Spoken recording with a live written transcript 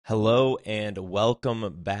Hello and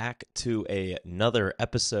welcome back to another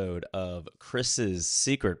episode of Chris's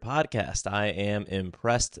Secret Podcast. I am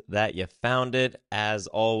impressed that you found it. As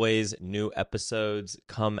always, new episodes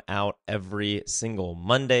come out every single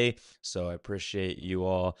Monday, so I appreciate you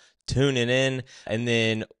all tuning in. And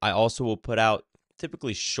then I also will put out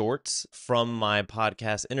typically shorts from my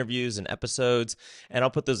podcast interviews and episodes, and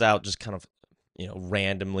I'll put those out just kind of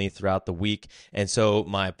randomly throughout the week. And so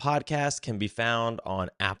my podcast can be found on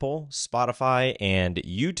Apple, Spotify, and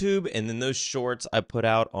YouTube. And then those shorts I put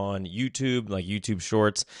out on YouTube, like YouTube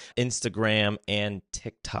Shorts, Instagram, and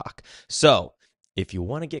TikTok. So if you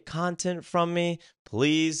want to get content from me,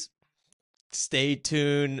 please stay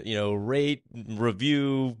tuned, rate,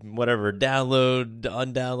 review, whatever, download,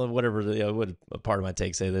 undownload, whatever, what a part of my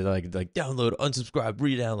take say. They like download, unsubscribe,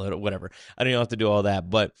 re-download, whatever. I don't even have to do all that,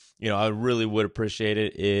 but, I really would appreciate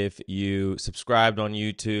it if you subscribed on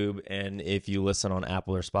YouTube, and if you listen on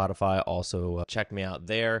Apple or Spotify, also check me out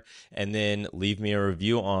there, and then leave me a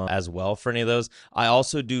review on as well for any of those. I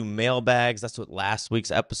also do mailbags. That's what last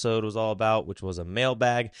week's episode was all about, which was a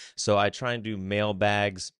mailbag. So I try and do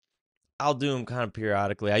mailbags. I'll do them kind of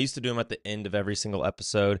periodically. I used to do them at the end of every single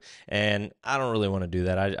episode, and I don't really want to do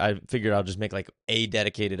that. I figured I'll just make like a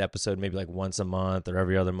dedicated episode, maybe like once a month or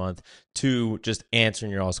every other month, to just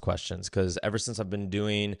answering your all's questions. Because ever since I've been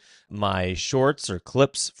doing my shorts or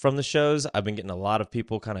clips from the shows, I've been getting a lot of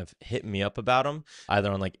people kind of hitting me up about them,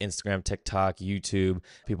 either on like Instagram, TikTok, YouTube,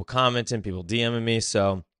 people commenting, people DMing me.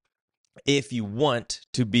 So if you want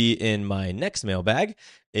to be in my next mailbag,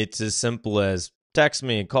 it's as simple as text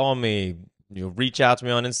me, call me, reach out to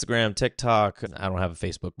me on Instagram, TikTok. I don't have a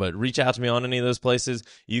Facebook, but reach out to me on any of those places.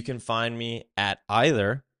 You can find me at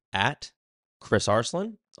either at Chris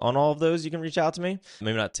Arslan. On all of those, you can reach out to me.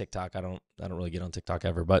 Maybe not TikTok. I don't really get on TikTok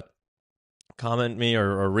ever, but comment me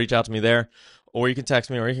or reach out to me there. Or you can text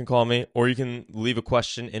me, or you can call me, or you can leave a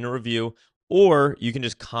question in a review, or you can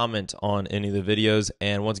just comment on any of the videos.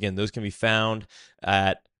 And once again, those can be found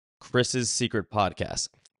at Chris's Secret Podcast.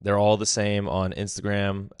 They're all the same on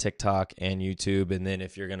Instagram, TikTok, and YouTube. And then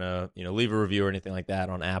if you're going to, leave a review or anything like that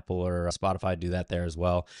on Apple or Spotify, do that there as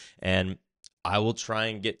well. And I will try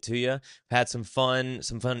and get to you. I've had some fun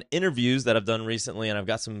interviews that I've done recently, and I've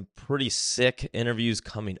got some pretty sick interviews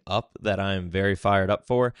coming up that I'm very fired up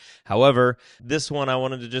for. However, this one I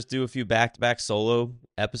wanted to just do a few back-to-back solo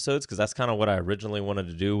episodes, because that's kind of what I originally wanted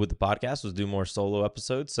to do with the podcast, was do more solo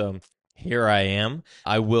episodes. So here I am.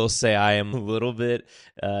 I will say I am a little bit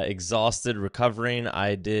exhausted recovering. I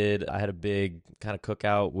had a big kind of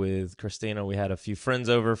cookout with Christina. We had a few friends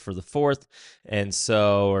over for the 4th, and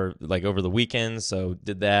so, or like over the weekend. So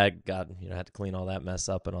did that, had to clean all that mess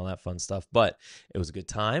up and all that fun stuff. But it was a good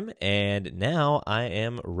time, and now I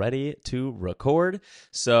am ready to record.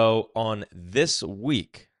 So on this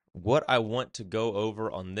week, what I want to go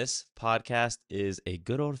over on this podcast is a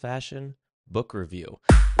good old-fashioned book review.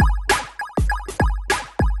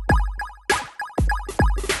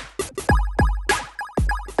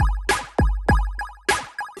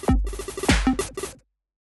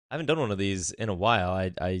 I haven't done one of these in a while.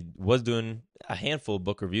 I was doing a handful of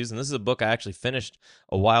book reviews, and this is a book I actually finished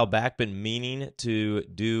a while back, been meaning to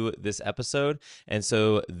do this episode. And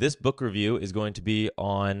so this book review is going to be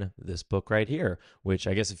on this book right here, which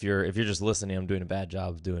I guess if you're just listening, I'm doing a bad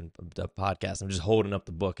job of doing a podcast. I'm just holding up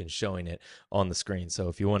the book and showing it on the screen. So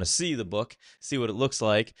if you want to see the book, see what it looks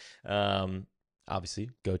like, obviously,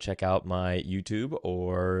 go check out my YouTube,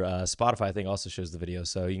 or Spotify, I think, also shows the video,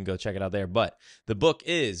 so you can go check it out there. But the book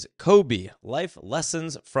is Kobe, Life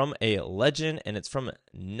Lessons from a Legend, and it's from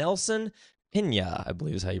Nelson Peña, I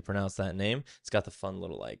believe is how you pronounce that name. It's got the fun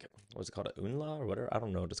little, what's it called, a unla or whatever? I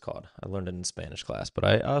don't know what it's called. I learned it in Spanish class, but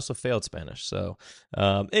I also failed Spanish. So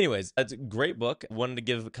anyways, it's a great book. I wanted to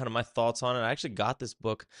give kind of my thoughts on it. I actually got this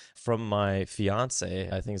book from my fiance.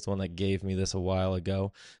 I think it's the one that gave me this a while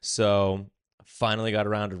ago. So finally got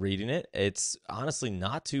around to reading it. It's honestly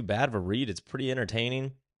not too bad of a read. It's pretty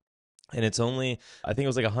entertaining. And it's only, I think it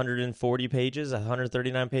was like 140 pages,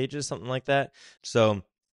 139 pages, something like that. So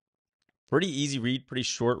pretty easy read, pretty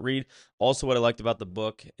short read. Also, what I liked about the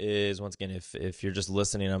book is, once again, if you're just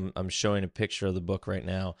listening, I'm showing a picture of the book right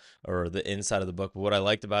now, or the inside of the book. But what I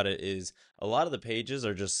liked about it is a lot of the pages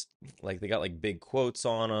are just like, they got like big quotes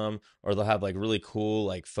on them, or they'll have like really cool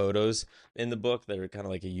like photos in the book that are kind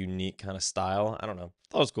of like a unique kind of style. I don't know.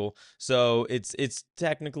 That was cool. So it's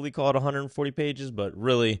technically called 140 pages, but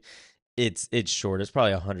really It's short. It's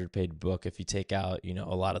probably 100-page book if you take out,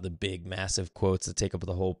 a lot of the big, massive quotes that take up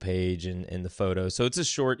the whole page and the photos. So it's a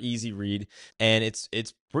short, easy read, and it's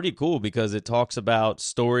pretty cool because it talks about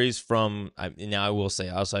stories from. Now I will say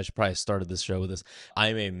also I should probably have started this show with this.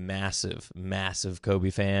 I'm a massive, massive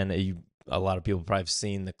Kobe fan. A lot of people probably have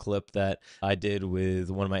seen the clip that I did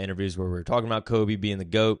with one of my interviews where we were talking about Kobe being the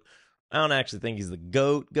GOAT. I don't actually think he's the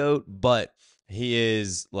GOAT, but he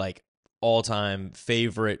is like all-time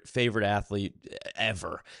favorite athlete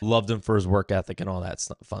ever. Loved him for his work ethic and all that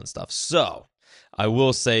fun stuff. So I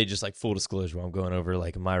will say, just like full disclosure, while I'm going over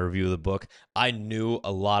like my review of the book, I knew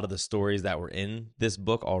a lot of the stories that were in this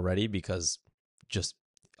book already because just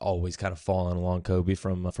always kind of following along Kobe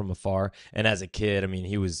from afar. And as a kid, I mean,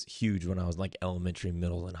 he was huge when I was like elementary,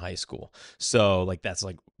 middle, and high school. So like that's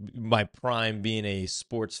like my prime being a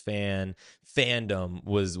sports fandom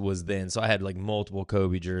was then. So I had like multiple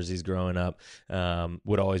Kobe jerseys growing up.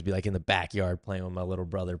 Would always be like in the backyard playing with my little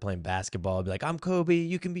brother playing basketball. I'd be like, I'm Kobe,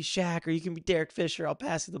 you can be Shaq, or you can be Derek Fisher. I'll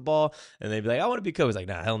pass you the ball. And they'd be like, I want to be Kobe. It's like,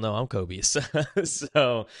 nah, hell no, I'm Kobe. So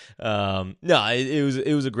no,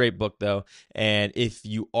 it was a great book though. And if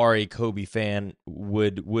you are a Kobe fan,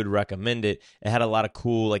 would recommend it. It had a lot of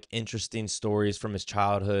cool, like interesting stories from his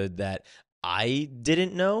childhood that I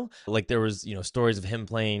didn't know. Like there was, stories of him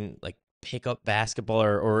playing like pickup basketball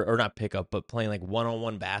or not pickup, but playing like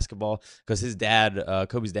one-on-one basketball because his dad,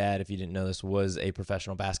 Kobe's dad, if you didn't know this, was a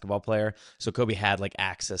professional basketball player. So Kobe had like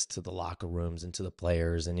access to the locker rooms and to the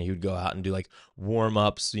players, and he would go out and do like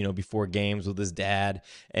warm-ups, before games with his dad.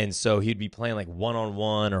 And so he'd be playing like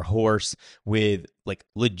one-on-one or horse with like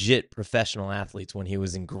legit professional athletes when he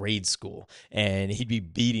was in grade school, and he'd be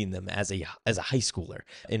beating them as a high schooler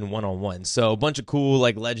in one-on-one. So a bunch of cool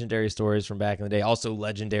like legendary stories from back in the day. Also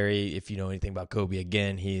legendary, if you know anything about Kobe,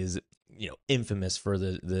 again, he is infamous for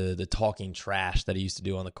the talking trash that he used to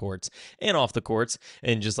do on the courts and off the courts,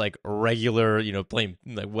 and just like regular, playing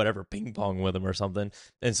like whatever ping pong with him or something.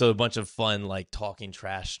 And so a bunch of fun like talking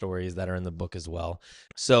trash stories that are in the book as well.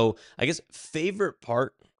 So I guess favorite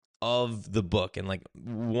part of the book, and like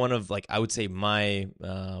one of like I would say my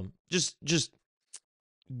just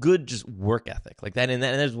good just work ethic like that, and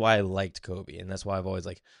that's why I liked Kobe, and that's why I've always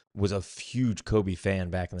like was a huge Kobe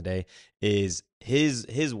fan back in the day, is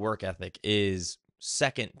his work ethic is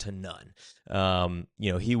second to none.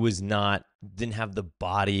 He was not, didn't have the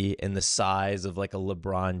body and the size of like a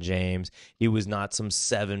LeBron James. He was not some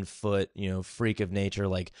 7-foot, freak of nature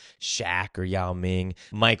like Shaq or Yao Ming.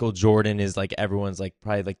 Michael Jordan is like everyone's like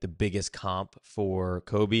probably like the biggest comp for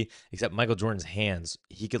Kobe, except Michael Jordan's hands,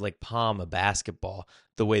 he could like palm a basketball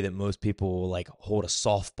the way that most people will like hold a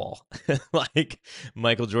softball. Like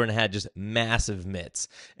Michael Jordan had just massive mitts.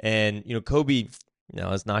 And, Kobe,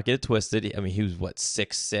 let's not get it twisted. I mean, he was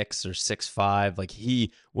 6'6" or 6'5". Like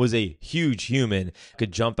he was a huge human,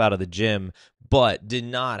 could jump out of the gym, but did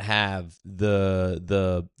not have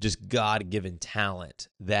the just God-given talent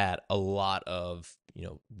that a lot of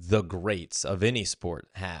the greats of any sport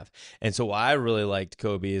have. And so why I really liked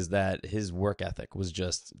Kobe is that his work ethic was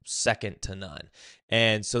just second to none.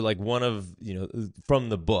 And so like one of, from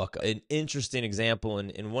the book, an interesting example,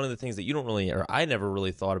 and one of the things that you don't really, or I never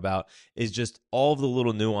really thought about, is just all of the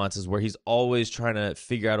little nuances where he's always trying to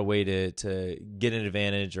figure out a way to get an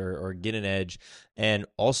advantage or get an edge. And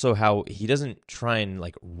also how he doesn't try and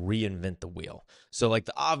like reinvent the wheel. So like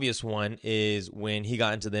the obvious one is when he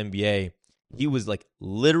got into the NBA, he was like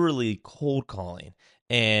literally cold calling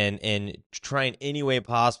and trying any way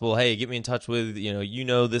possible. Hey, get me in touch with,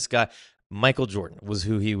 this guy. Michael Jordan was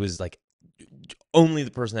who he was like only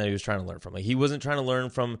the person that he was trying to learn from. Like he wasn't trying to learn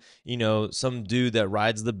from, some dude that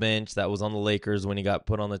rides the bench that was on the Lakers when he got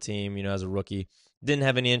put on the team, as a rookie. Didn't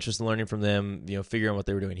have any interest in learning from them, figuring out what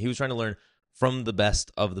they were doing. He was trying to learn from the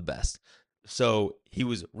best of the best. So he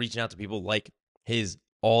was reaching out to people like his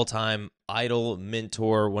all-time idol,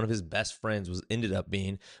 mentor, one of his best friends ended up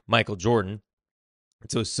being Michael Jordan.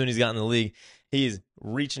 So as soon as he got in the league, he's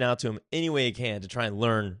reaching out to him any way he can to try and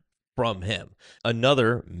learn from him.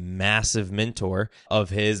 Another massive mentor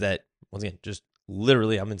of his that, once again, just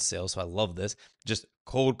literally, I'm in sales, so I love this, just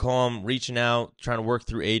cold call him, reaching out, trying to work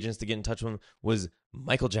through agents to get in touch with him, was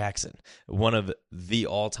Michael Jackson, one of the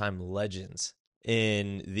all-time legends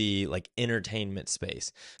in the like entertainment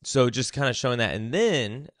space. So just kind of showing that. And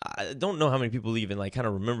then I don't know how many people even like kind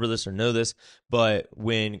of remember this or know this, but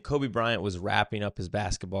when Kobe Bryant was wrapping up his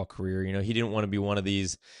basketball career, he didn't want to be one of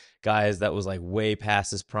these guys that was like way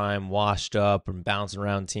past his prime, washed up and bouncing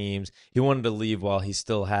around teams. He wanted to leave while he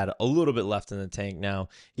still had a little bit left in the tank. Now,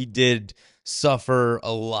 he did suffer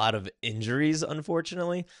a lot of injuries,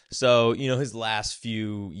 unfortunately. So, his last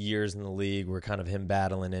few years in the league were kind of him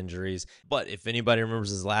battling injuries. But if anybody remembers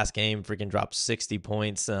his last game, freaking dropped 60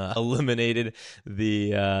 points, eliminated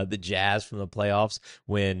the Jazz from the playoffs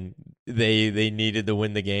when they needed to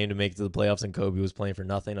win the game to make it to the playoffs, and Kobe was playing for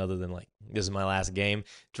nothing other than like, this is my last game.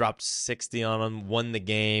 Dropped 60 on him, won the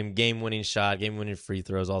game-winning shot, game-winning free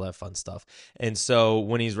throws, all that fun stuff. And so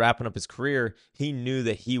when he's wrapping up his career, he knew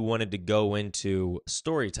that he wanted to go into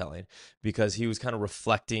storytelling because he was kind of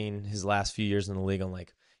reflecting his last few years in the league on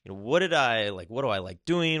like, what do I like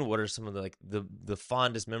doing? What are some of the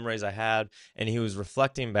fondest memories I had? And he was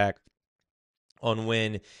reflecting back on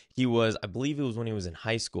when I believe it was when he was in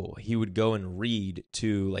high school. He would go and read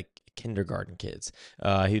to like kindergarten kids.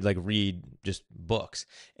 He'd like read just books,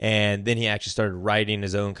 and then he actually started writing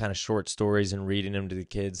his own kind of short stories and reading them to the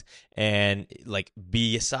kids. And like,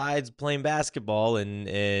 besides playing basketball and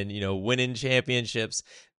winning championships,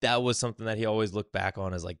 that was something that he always looked back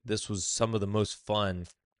on as like, this was some of the most fun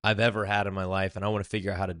I've ever had in my life, and I want to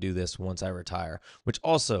figure out how to do this once I retire, which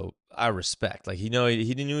also I respect. Like, he knew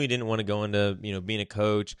he didn't want to go into, being a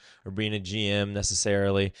coach or being a GM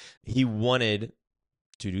necessarily. He wanted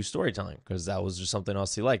to do storytelling because that was just something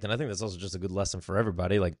else he liked. And I think that's also just a good lesson for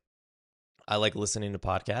everybody. Like, I like listening to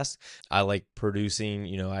podcasts. I like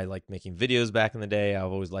producing, I like making videos back in the day.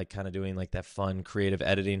 I've always liked kind of doing like that fun creative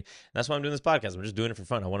editing. And that's why I'm doing this podcast. I'm just doing it for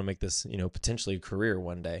fun. I want to make this, potentially a career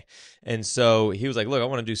one day. And so he was like, look, I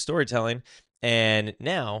want to do storytelling. And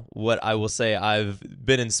now what I will say, I've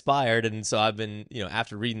been inspired. And so I've been,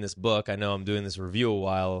 after reading this book, I know I'm doing this review a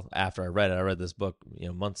while after I read it. I read this book,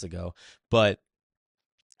 months ago, but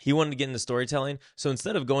he wanted to get into storytelling. So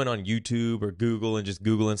instead of going on YouTube or Google and just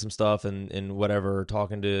Googling some stuff and whatever,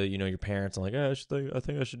 talking to, your parents and like, I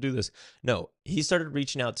think I should do this. No, he started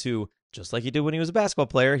reaching out to, just like he did when he was a basketball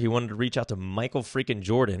player, he wanted to reach out to Michael freaking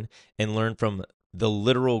Jordan and learn from the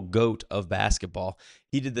literal GOAT of basketball.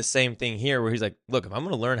 He did the same thing here where he's like, look, if I'm going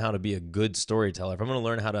to learn how to be a good storyteller, if I'm going to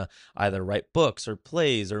learn how to either write books or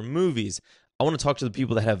plays or movies, I want to talk to the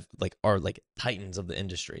people that are like titans of the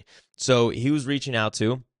industry. So he was reaching out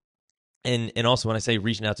to, and also when I say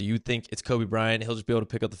reaching out to, you think it's Kobe Bryant, he'll just be able to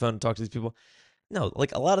pick up the phone and talk to these people. No,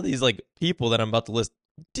 like a lot of these like people that I'm about to list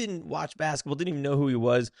didn't watch basketball, didn't even know who he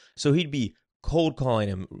was. So he'd be cold calling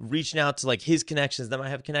him, reaching out to like his connections that might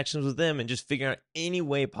have connections with them, and just figuring out any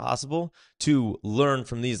way possible to learn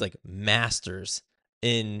from these like masters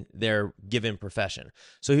in their given profession.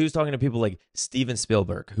 So he was talking to people like Steven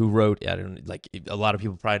Spielberg, who wrote, I don't like, a lot of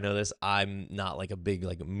people probably know this. I'm not like a big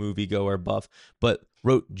like movie goer buff, but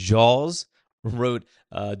wrote Jaws, wrote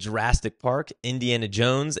Jurassic Park, Indiana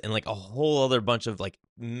Jones, and like a whole other bunch of like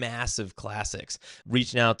massive classics.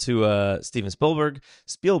 Reaching out to Steven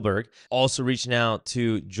Spielberg, also reaching out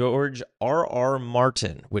to George R.R.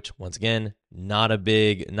 Martin, which once again, not a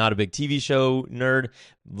big TV show nerd.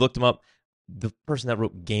 Looked him up. The person that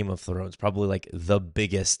wrote Game of Thrones, probably like the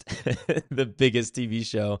biggest the biggest TV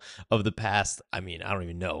show of the past, I mean, I don't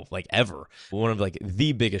even know, like ever. One of like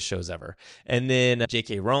the biggest shows ever. And then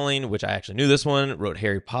J.K. Rowling, which I actually knew this one, wrote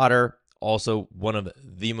Harry Potter, also one of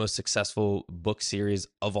the most successful book series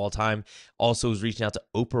of all time. Also was reaching out to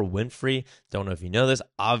Oprah Winfrey. Don't know if you know this.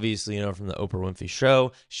 Obviously, you know from the Oprah Winfrey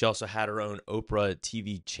Show. She also had her own Oprah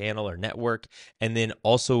TV channel or network. And then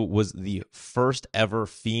also was the first ever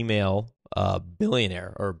female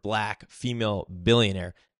billionaire or black female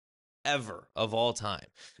billionaire ever of all time,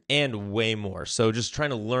 and way more. So just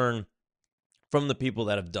trying to learn from the people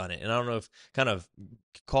that have done it. And I don't know if kind of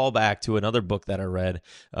call back to another book that I read,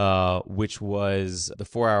 which was The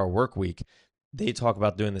 4-Hour Work Week. They talk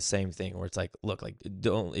about doing the same thing where it's like, look, like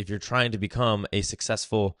if you're trying to become a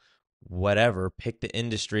successful whatever, pick the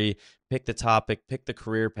industry, pick the topic, pick the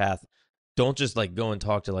career path. Don't just like go and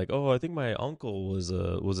talk to like, oh, I think my uncle was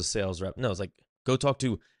a sales rep. No, it's like, go talk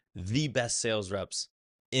to the best sales reps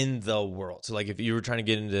in the world. So like if you were trying to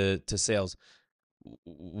get into sales,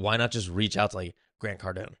 why not just reach out to like Grant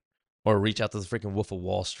Cardone or reach out to the freaking Wolf of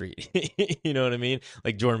Wall Street? You know what I mean?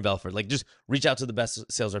 Like Jordan Belfort. Like just reach out to the best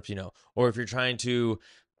sales reps you know. Or if you're trying to,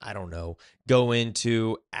 I don't know, go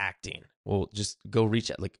into acting, well, just go reach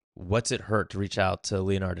out. Like, what's it hurt to reach out to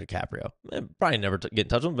Leonardo DiCaprio? Probably never get in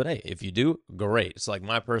touch with him, but hey, if you do, great. It's like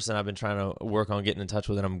my person I've been trying to work on getting in touch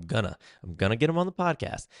with, and I'm gonna get him on the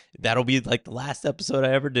podcast. That'll be like the last episode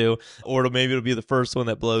I ever do, or maybe it'll be the first one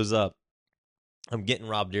that blows up. I'm getting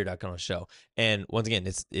Rob Dyrdek on a show. And once again,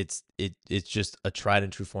 it's just a tried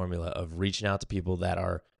and true formula of reaching out to people that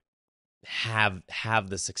are have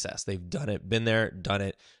the success. They've done it, been there, done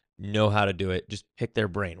it, know how to do it. Just pick their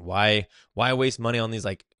brain. Why waste money on these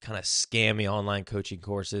like kind of scammy online coaching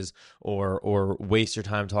courses, or waste your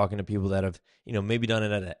time talking to people that have, maybe done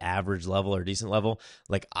it at an average level or decent level?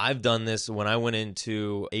 Like, I've done this when I went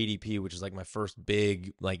into ADP, which is like my first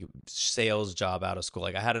big like sales job out of school.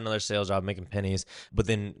 Like, I had another sales job making pennies, but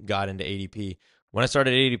then got into ADP. When I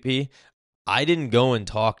started ADP, I didn't go and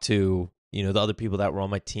talk to, the other people that were on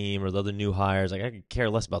my team or the other new hires. Like, I could care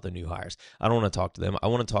less about the new hires. I don't want to talk to them. I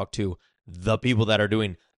want to talk to the people that are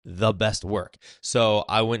doing the best work. So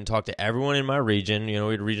I went and talked to everyone in my region. We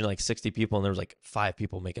had a region like 60 people, and there was like 5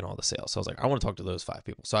 people making all the sales. So I was like, I want to talk to those 5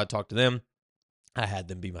 people. So I talked to them. I had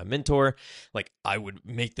them be my mentor. Like, I would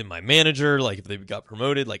make them my manager. Like, if they got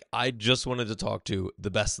promoted, like, I just wanted to talk to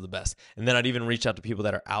the best of the best. And then I'd even reach out to people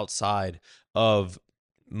that are outside of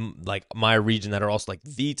like my region that are also like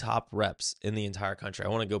the top reps in the entire country. I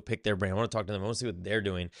want to go pick their brain. I want to talk to them. I want to see what they're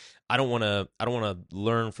doing. I don't want to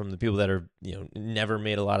learn from the people that are, never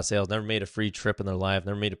made a lot of sales, never made a free trip in their life,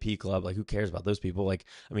 never made a P club. Like, who cares about those people? Like,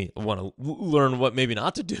 I mean, I want to learn what maybe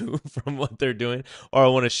not to do from what they're doing, or I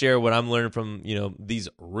want to share what I'm learning from, these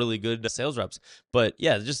really good sales reps. But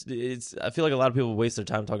yeah, I feel like a lot of people waste their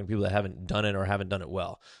time talking to people that haven't done it or haven't done it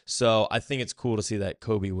well. So I think it's cool to see that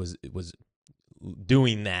Kobe was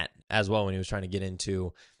doing that as well when he was trying to get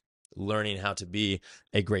into learning how to be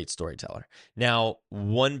a great storyteller. Now,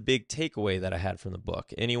 one big takeaway that I had from the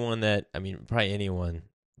book, probably anyone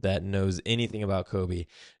that knows anything about Kobe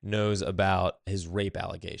knows about his rape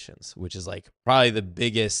allegations, which is like probably the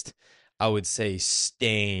biggest, I would say,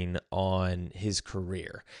 stain on his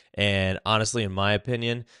career. And honestly, in my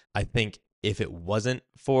opinion, I think if it wasn't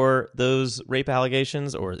for those rape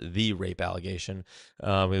allegations, or the rape allegation,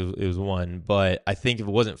 it was one. But I think if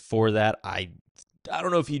it wasn't for that, I don't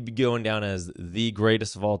know if he'd be going down as the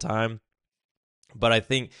greatest of all time. But I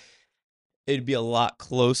think it'd be a lot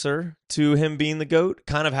closer to him being the GOAT.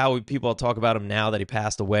 Kind of how people talk about him now that he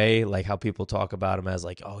passed away, like how people talk about him as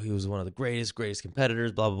like, oh, he was one of the greatest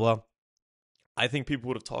competitors, blah, blah, blah. I think people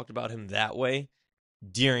would have talked about him that way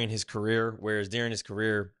during his career, whereas during his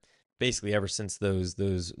career, basically ever since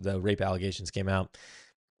the rape allegations came out,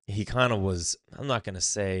 he kind of was, I'm not going to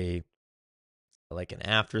say like an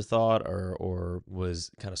afterthought, or was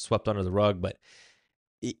kind of swept under the rug, but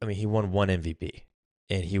he won 1 MVP,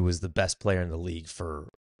 and he was the best player in the league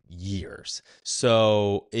for years.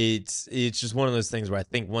 So it's just one of those things where I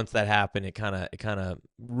think once that happened, it kind of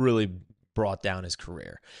really brought down his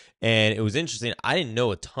career. And it was interesting. I didn't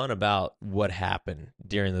know a ton about what happened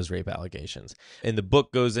during those rape allegations. And the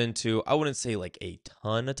book goes into, I wouldn't say like a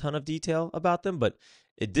ton of detail about them, but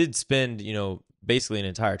it did spend, basically an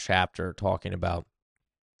entire chapter talking about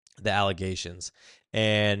the allegations.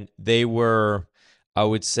 And they were, I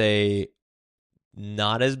would say,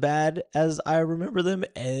 not as bad as I remember them,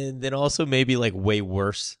 and then also maybe like way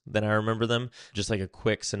worse than I remember them. Just like a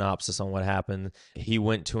quick synopsis on what happened. He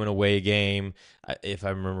went to an away game, if I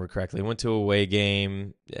remember correctly. Went to an away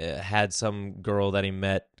game, had some girl that he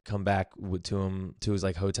met come back to him to his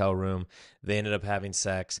like hotel room. They ended up having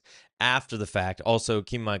sex after the fact. Also,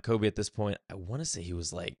 keep in mind, Kobe at this point, I want to say he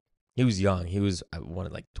was young. He was, I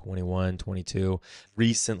wanted like 21, 22,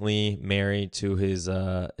 recently married to his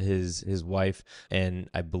wife, and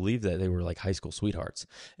I believe that they were like high school sweethearts.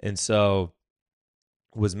 And so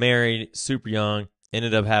was married super young,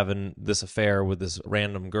 ended up having this affair with this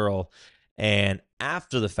random girl, and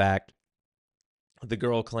after the fact, the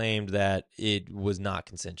girl claimed that it was not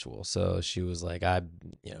consensual. So she was like,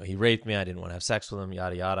 he raped me. I didn't want to have sex with him,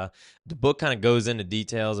 yada, yada. The book kind of goes into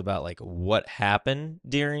details about like what happened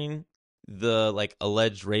during the like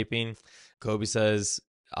alleged raping. Kobe says,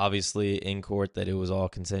 obviously in court, that it was all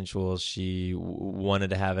consensual. She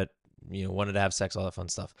wanted to have it, wanted to have sex, all that fun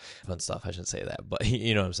stuff. I shouldn't say that, but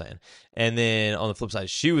you know what I'm saying. And then on the flip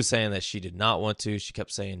side, she was saying that she did not want to. She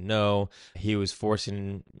kept saying no. He was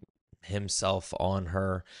forcing himself on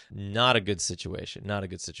her. Not a good situation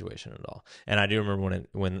at all. And I do remember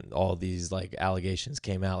when all these like allegations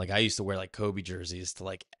came out, like I used to wear like Kobe jerseys to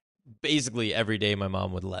like basically every day my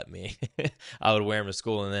mom would let me. I would wear them to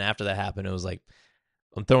school, and then after that happened, it was like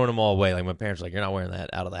I'm throwing them all away. Like my parents were like, you're not wearing that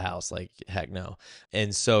out of the house. Like, heck no.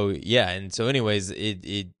 And so anyways,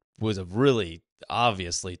 it was a really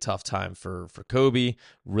obviously tough time for Kobe,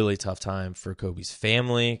 really tough time for Kobe's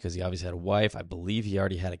family, because he obviously had a wife. I believe he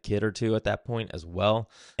already had a kid or two at that point as well.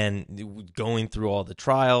 And going through all the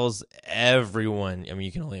trials, everyone,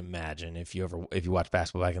 you can only imagine if you watch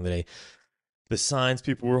basketball back in the day, the signs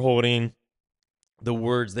people were holding, the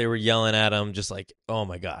words they were yelling at him, just like, oh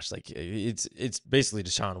my gosh, like it's basically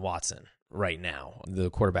Deshaun Watson, right now, the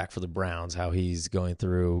quarterback for the Browns, how he's going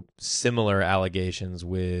through similar allegations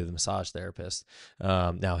with massage therapists.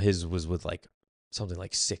 Now his was with like something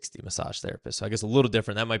like 60 massage therapists. So I guess a little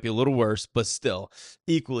different. That might be a little worse, but still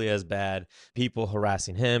equally as bad. People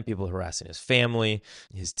harassing him, people harassing his family,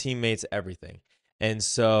 his teammates, everything. And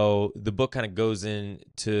so the book kind of goes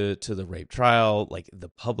into the rape trial, like the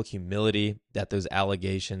public humility that those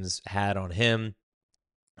allegations had on him.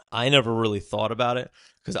 I never really thought about it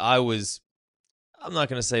because I'm not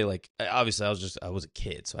going to say like, obviously I was a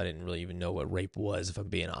kid, so I didn't really even know what rape was, if I'm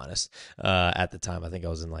being honest. At the time, I think I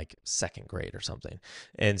was in like second grade or something.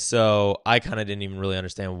 And so I kind of didn't even really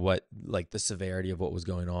understand what, like, the severity of what was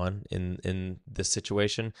going on in this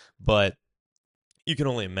situation. But you can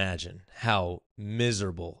only imagine how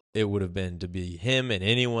miserable it would have been to be him and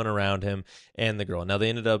anyone around him and the girl. Now, they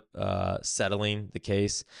ended up settling the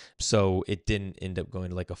case, so it didn't end up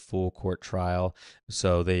going to like a full court trial.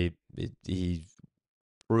 So he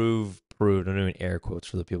proved, I'm doing air quotes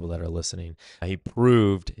for the people that are listening. He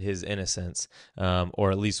proved his innocence,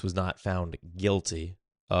 or at least was not found guilty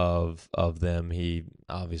of them. He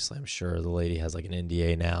obviously, I'm sure the lady has like an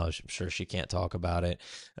NDA now. I'm sure she can't talk about it.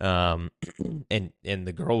 And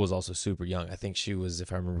the girl was also super young. I think she was,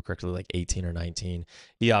 if I remember correctly, like 18 or 19.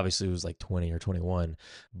 He obviously was like 20 or 21,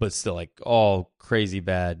 but still like all crazy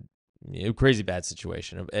bad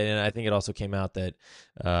situation. And I think it also came out that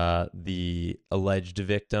the alleged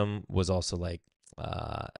victim was also like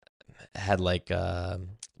had like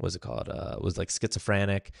what's it called, was like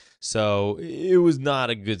schizophrenic. So it was not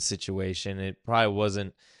a good situation. It probably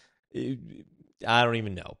wasn't. I don't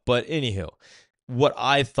even know. But anywho, what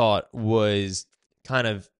I thought was kind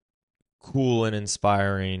of cool and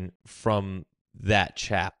inspiring from that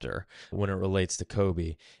chapter when it relates to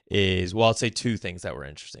Kobe is, well, I'll say two things that were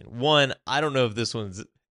interesting. One, I don't know if this one's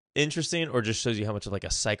interesting or just shows you how much of like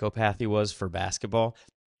a psychopath he was for basketball.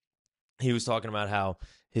 He was talking about how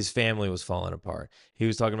his family was falling apart. He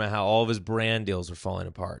was talking about how all of his brand deals were falling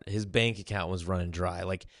apart. His bank account was running dry.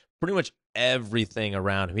 Like pretty much everything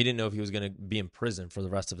around him. He didn't know if he was going to be in prison for the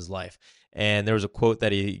rest of his life. And there was a quote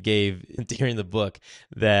that he gave during the book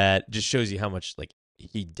that just shows you how much like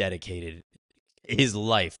he dedicated his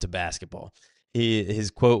life to basketball.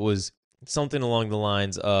 His quote was something along the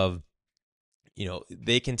lines of,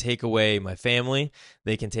 they can take away my family,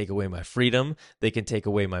 they can take away my freedom, they can take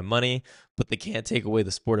away my money, but they can't take away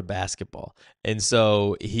the sport of basketball. And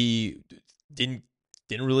so he didn't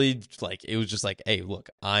really, like, it was just like, hey, look,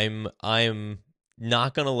 I'm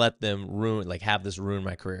not gonna let them have this ruin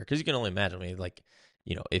my career. Because you can only imagine me, like,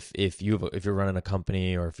 if you're running a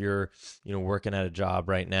company, or if you're working at a job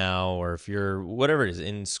right now, or if you're whatever it is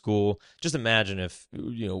in school, just imagine if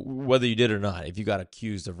whether you did or not, if you got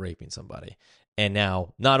accused of raping somebody. And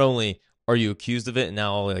now, not only are you accused of it, and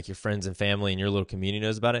now like your friends and family and your little community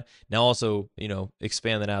knows about it, now also,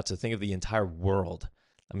 expand that out to think of the entire world.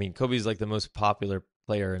 I mean, Kobe's like the most popular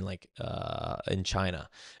player in China.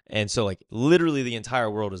 And so like literally the entire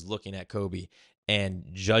world is looking at Kobe and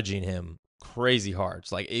judging him crazy hard.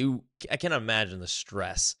 It's like, I can't imagine the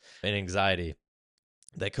stress and anxiety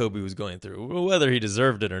that Kobe was going through, whether he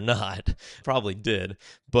deserved it or not. Probably did,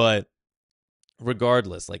 but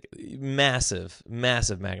regardless, like massive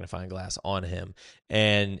magnifying glass on him.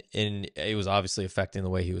 And it was obviously affecting the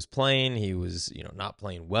way he was playing. He was not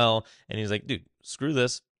playing well, and he was like, dude, screw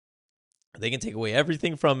this. They can take away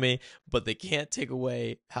everything from me, but they can't take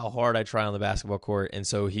away how hard I try on the basketball court. And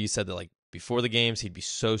so he said that like before the games, he'd be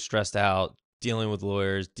so stressed out, dealing with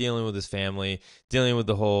lawyers, dealing with his family, dealing with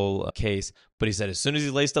the whole case. But he said as soon as he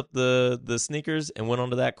laced up the sneakers and went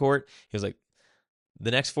onto that court, he was like, the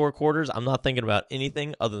next 4 quarters, I'm not thinking about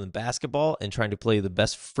anything other than basketball and trying to play the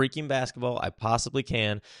best freaking basketball I possibly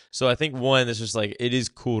can. So I think, one, it's just like, it is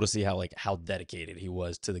cool to see how dedicated he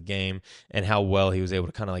was to the game and how well he was able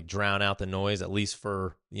to kind of like drown out the noise, at least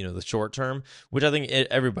for, the short term, which I think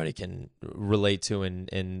everybody can relate to.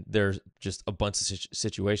 And there's just a bunch of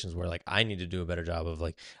situations where like I need to do a better job of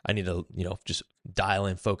like, I need to, just dial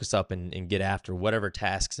in, focus up, and get after whatever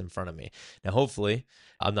tasks in front of me. Now, hopefully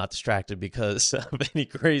I'm not distracted because of any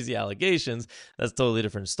crazy allegations. That's a totally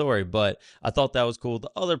different story. But I thought that was cool.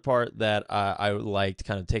 The other part that I liked,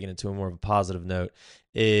 kind of taking it to a more of a positive note,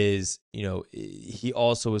 is, he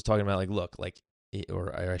also was talking about like, look, like,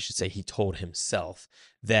 or I should say he told himself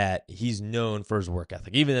that he's known for his work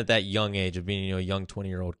ethic. Even at that young age of being, a young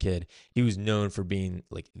 20-year-old kid, he was known for being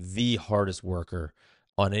like the hardest worker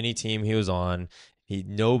on any team he was on.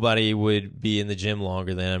 Nobody would be in the gym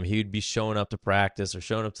longer than him. He would be showing up to practice or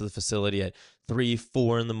showing up to the facility at 3,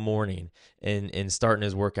 4 in the morning and starting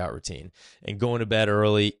his workout routine and going to bed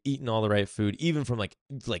early, eating all the right food, even from like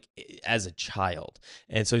as a child.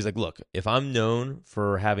 And so he's like, look, if I'm known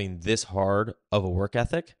for having this hard of a work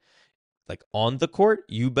ethic, like on the court,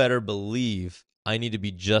 you better believe I need to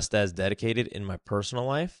be just as dedicated in my personal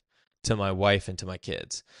life to my wife and to my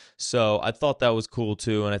kids. So I thought that was cool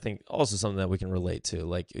too. And I think also something that we can relate to.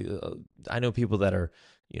 Like, I know people that are,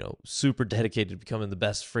 super dedicated to becoming the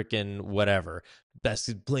best freaking whatever, best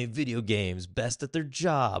at playing video games, best at their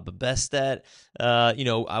job, best at,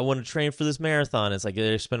 I want to train for this marathon. It's like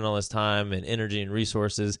they're spending all this time and energy and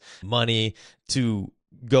resources, money to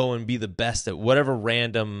go and be the best at whatever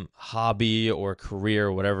random hobby or career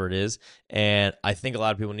or whatever it is. And I think a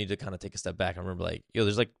lot of people need to kind of take a step back and remember, like,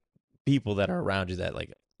 there's like people that are around you that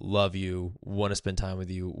like love you, want to spend time with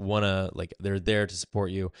you, want to like, they're there to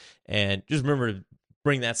support you. And just remember to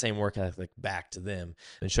bring that same work ethic back to them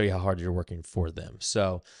and show you how hard you're working for them.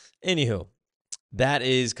 So anywho, that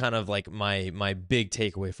is kind of like my big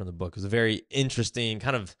takeaway from the book. It was a very interesting,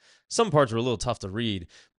 kind of, some parts were a little tough to read,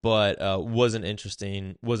 but was an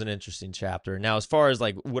interesting chapter. Now, as far as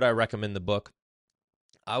like would I recommend the book,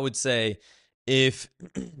 I would say if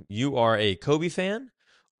you are a Kobe fan,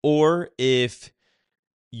 or if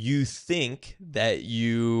you think that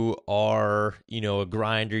you are, a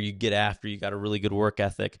grinder, you get after, you got a really good work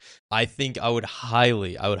ethic, I think I would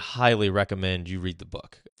highly recommend you read the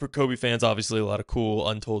book. For Kobe fans, obviously a lot of cool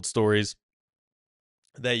untold stories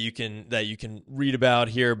that you can read about,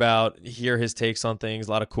 hear his takes on things.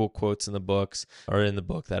 A lot of cool quotes in the book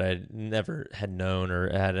that I never had known or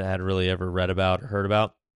had really ever read about or heard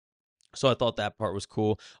about. So I thought that part was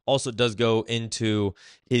cool. Also, it does go into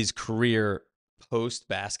his career post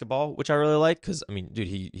basketball, which I really like because, I mean, dude,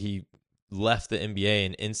 he left the NBA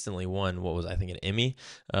and instantly won what was, I think, an Emmy,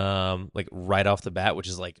 like right off the bat, which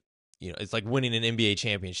is like, it's like winning an NBA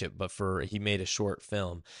championship, but he made a short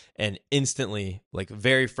film and instantly, like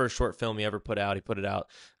very first short film he ever put out, he put it out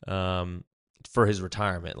for his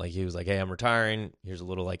retirement. Like he was like, hey, I'm retiring. Here's a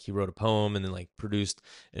little, like he wrote a poem and then like produced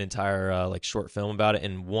an entire like short film about it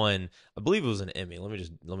and won, I believe it was an Emmy. Let me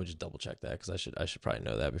just double check that because I should probably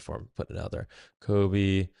know that before I'm putting it out there.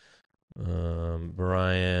 Kobe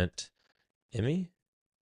Bryant Emmy.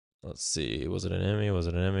 Let's see. Was it an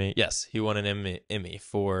Emmy? Yes, he won an Emmy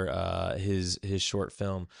for his short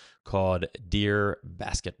film called Dear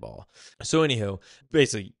Basketball. So anywho,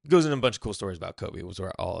 basically goes into a bunch of cool stories about Kobe, was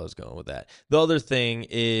where all I was going with that. The other thing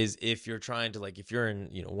is if you're trying to, like, if you're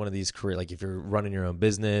in, one of these career, like if you're running your own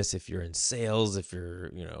business, if you're in sales, if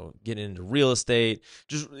you're, getting into real estate,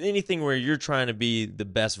 just anything where you're trying to be the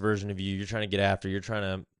best version of you, you're trying to get after, you're trying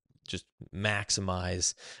to just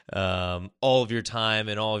maximize all of your time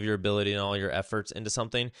and all of your ability and all your efforts into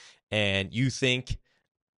something, and you think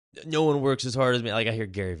no one works as hard as me. Like I hear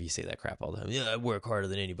Gary Vee say that crap all the time. Yeah, I work harder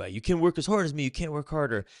than anybody. You can work as hard as me. You can't work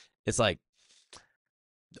harder. It's like,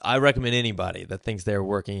 I recommend anybody that thinks they're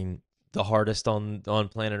working the hardest on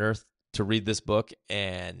planet Earth to read this book.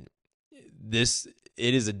 And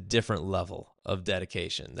it is a different level of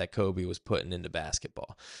dedication that Kobe was putting into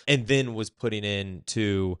basketball, and then was putting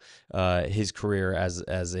into his career as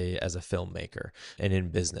a filmmaker and in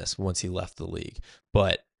business once he left the league.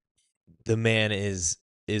 But the man is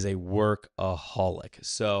a workaholic.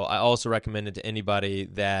 So I also recommend it to anybody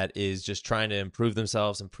that is just trying to improve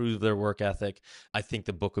themselves, improve their work ethic. I think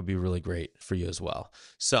the book would be really great for you as well.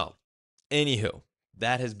 So, anywho,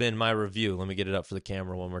 that has been my review. Let me get it up for the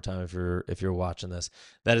camera one more time if you're watching this.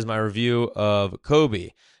 That is my review of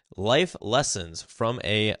Kobe, Life Lessons from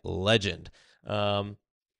a Legend.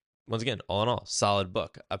 Once again, all in all, solid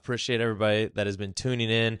book. I appreciate everybody that has been tuning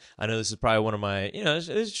in. I know this is probably one of my,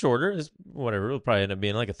 it's shorter. It's whatever. It'll probably end up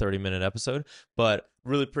being like a 30-minute episode. But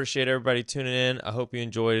really appreciate everybody tuning in. I hope you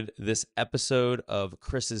enjoyed this episode of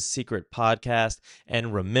Chris's Secret Podcast.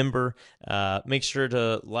 And remember, make sure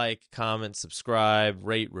to like, comment, subscribe,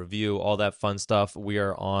 rate, review, all that fun stuff. We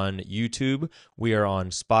are on YouTube. We are on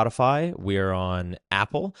Spotify. We are on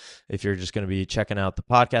Apple. If you're just going to be checking out the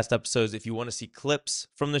podcast episodes, if you want to see clips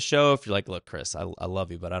from the show, if you're like, look, Chris, I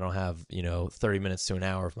love you, but I don't have, 30 minutes to an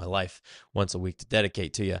hour of my life once a week to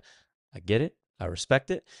dedicate to you. I get it. I respect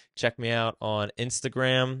it. Check me out on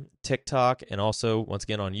Instagram, TikTok, and also, once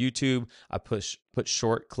again, on YouTube. I put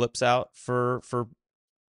short clips out for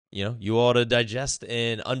you all to digest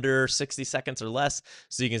in under 60 seconds or less,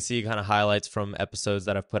 so you can see kind of highlights from episodes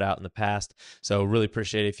that I've put out in the past. So really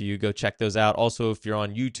appreciate it if you go check those out. Also, if you're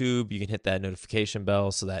on YouTube, you can hit that notification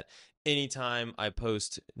bell so that anytime I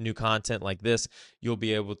post new content like this, you'll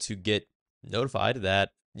be able to get notified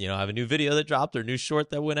that I have a new video that dropped or a new short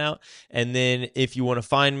that went out. And then if you want to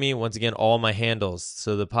find me, once again, all my handles.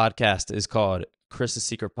 So the podcast is called Chris's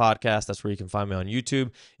Secret Podcast. That's where you can find me on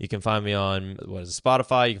YouTube. You can find me on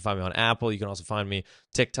Spotify. You can find me on Apple. You can also find me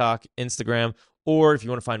TikTok, Instagram. Or if you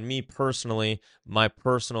want to find me personally, my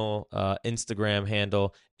personal Instagram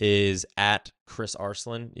handle is at Chris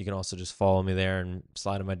Arslan. You can also just follow me there and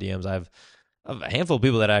slide in my DMs. I have a handful of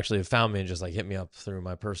people that actually have found me and just like hit me up through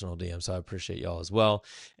my personal DM. So I appreciate y'all as well.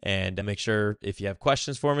 And make sure if you have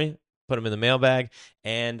questions for me, put them in the mailbag.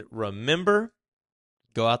 And remember,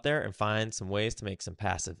 go out there and find some ways to make some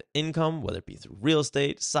passive income, whether it be through real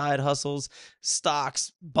estate, side hustles,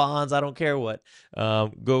 stocks, bonds, I don't care what.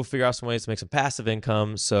 Go figure out some ways to make some passive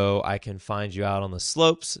income so I can find you out on the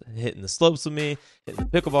slopes, hitting the slopes with me, hitting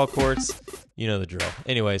the pickleball courts. You know the drill.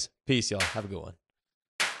 Anyways, peace, y'all. Have a good one.